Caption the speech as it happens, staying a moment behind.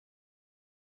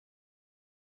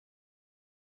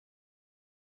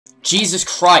Jesus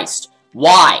Christ.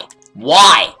 Why?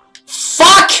 Why?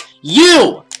 Fuck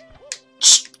you!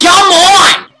 Come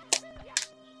on!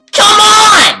 Come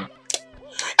on!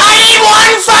 I need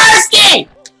one firstie!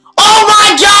 Oh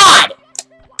my god!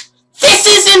 This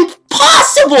is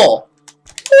impossible!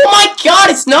 Oh my god,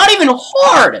 it's not even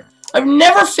hard! I've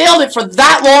never failed it for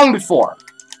that long before.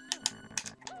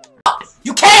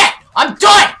 You can't! I'm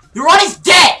done! Your run is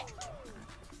dead!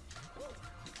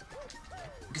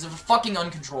 Because of a fucking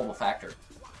uncontrollable factor.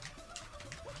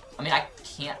 I mean, I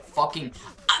can't fucking...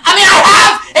 I mean, I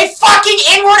have a fucking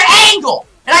inward angle!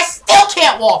 And I still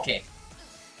can't walk it!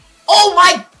 Oh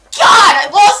my god! I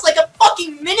lost like a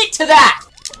fucking minute to that!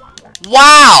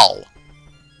 Wow!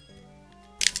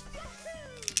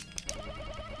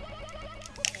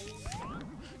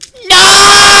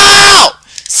 No!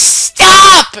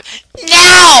 Stop!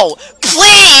 Now!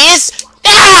 Please!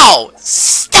 Now!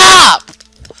 Stop!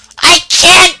 I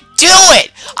can't do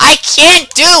it! I can't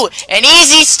do an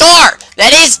easy start!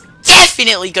 That is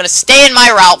definitely gonna stay in my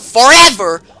route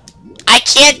forever! I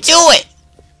can't do it!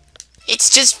 It's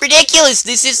just ridiculous!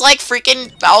 This is like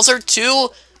freaking Bowser 2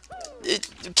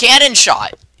 cannon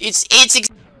shot. It's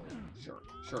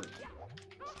Sure.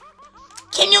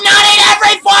 Can you not hit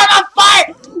every form of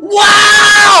fire?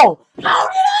 Wow! How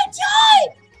did I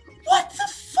die? What the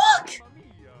fuck?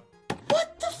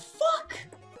 What the fuck?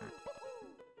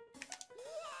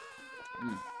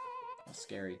 That's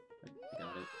scary. I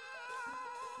got it.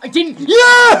 I didn't.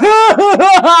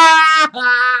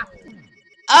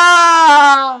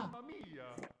 Ah!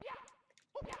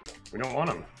 We don't want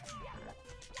him.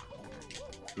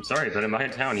 I'm sorry, but in my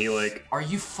town, he like... Are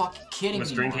you fucking kidding me?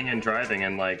 Was drinking and driving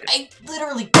and like... I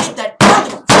literally did that.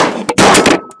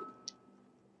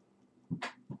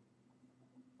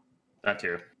 That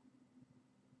too.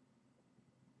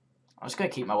 I'm just gonna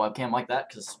keep my webcam like that,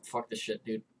 because fuck this shit,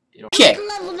 dude. You don't... Okay.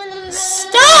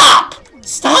 Stop!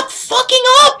 Stop fucking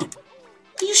up!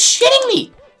 Are you shitting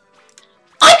me?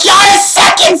 I got a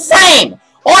second frame!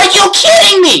 Are you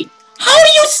kidding me? How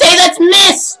do you say that's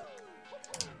miss?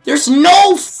 There's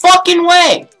no fucking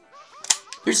way.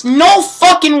 There's no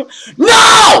fucking...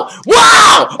 No!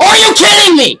 Wow! Are you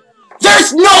kidding me?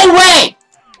 There's no way!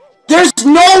 There's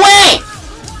no way!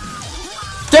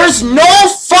 There's no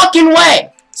fucking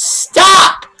way!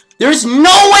 Stop! There's no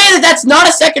way that that's not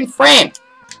a second frame!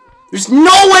 There's no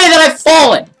way that I've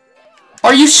fallen!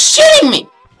 Are you shitting me?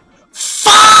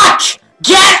 Fuck!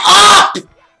 Get up!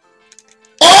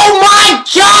 Oh my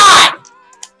god!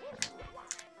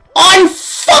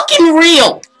 Unfucking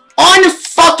real!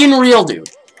 Unfucking real, dude.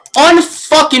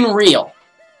 Unfucking real.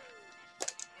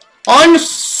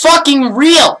 Unfucking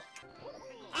real!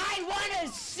 I wanna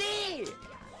see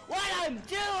what I'm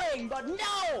doing, but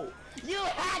no! You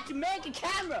had to make a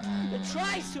camera that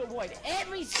tries to avoid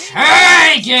every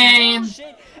single game!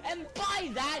 bullshit, and by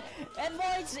that,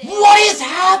 avoids What is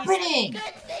happening?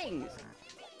 good things.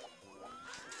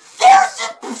 There's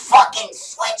a fucking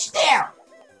switch there!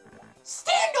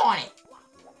 Stand on it!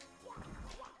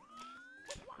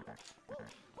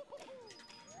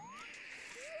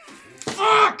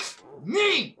 Fuck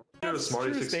me! True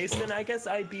space, then I guess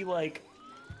I'd be like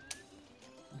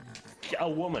a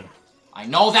woman. I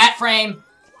know that frame.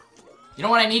 You know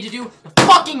what I need to do? The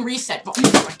fucking reset button.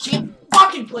 I can't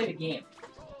fucking play the game.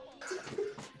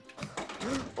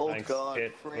 Oh Thanks. god,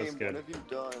 It was Frame, good. what have you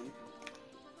done?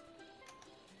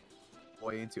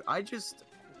 Boy, into I just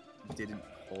didn't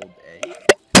hold A.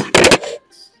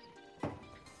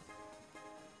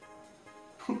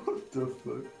 What the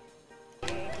fuck?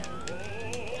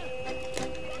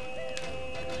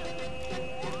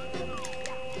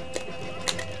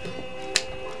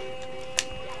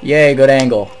 Yay, good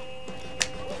angle.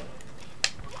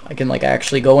 I can, like,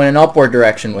 actually go in an upward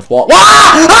direction with wall.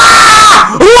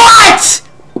 Ah! What?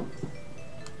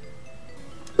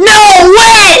 No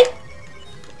way!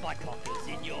 My cock is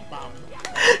in your bum.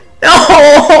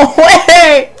 No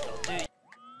way!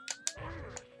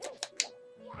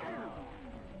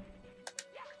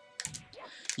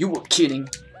 You were kidding.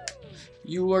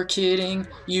 You are kidding.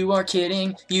 You are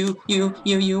kidding. You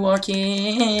are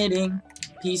kidding.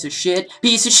 Piece of shit.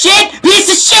 Piece of shit.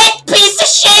 Piece of shit. Piece of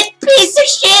shit. Piece of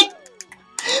shit.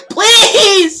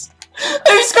 Please!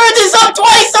 I've screwed this up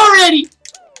twice already!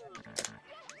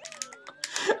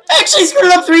 Actually screwed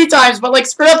it up 3 times, but like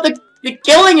screwed up the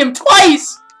killing him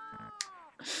twice!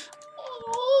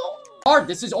 Hard,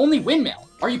 this is only windmill.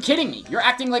 Are you kidding me? You're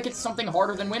acting like it's something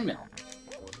harder than windmill.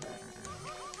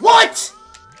 What?!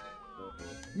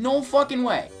 No fucking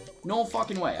way. No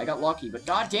fucking way. I got lucky, but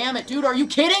god damn it, dude, are you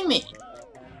kidding me?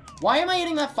 Why am I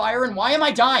hitting that fire and why am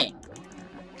I dying?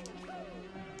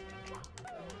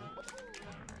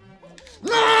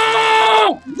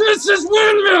 This is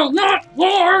windmill, not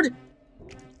Lord!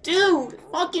 Dude,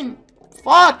 fucking...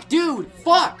 Fuck, dude,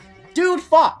 fuck. Dude,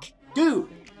 fuck.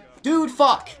 Dude,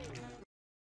 fuck.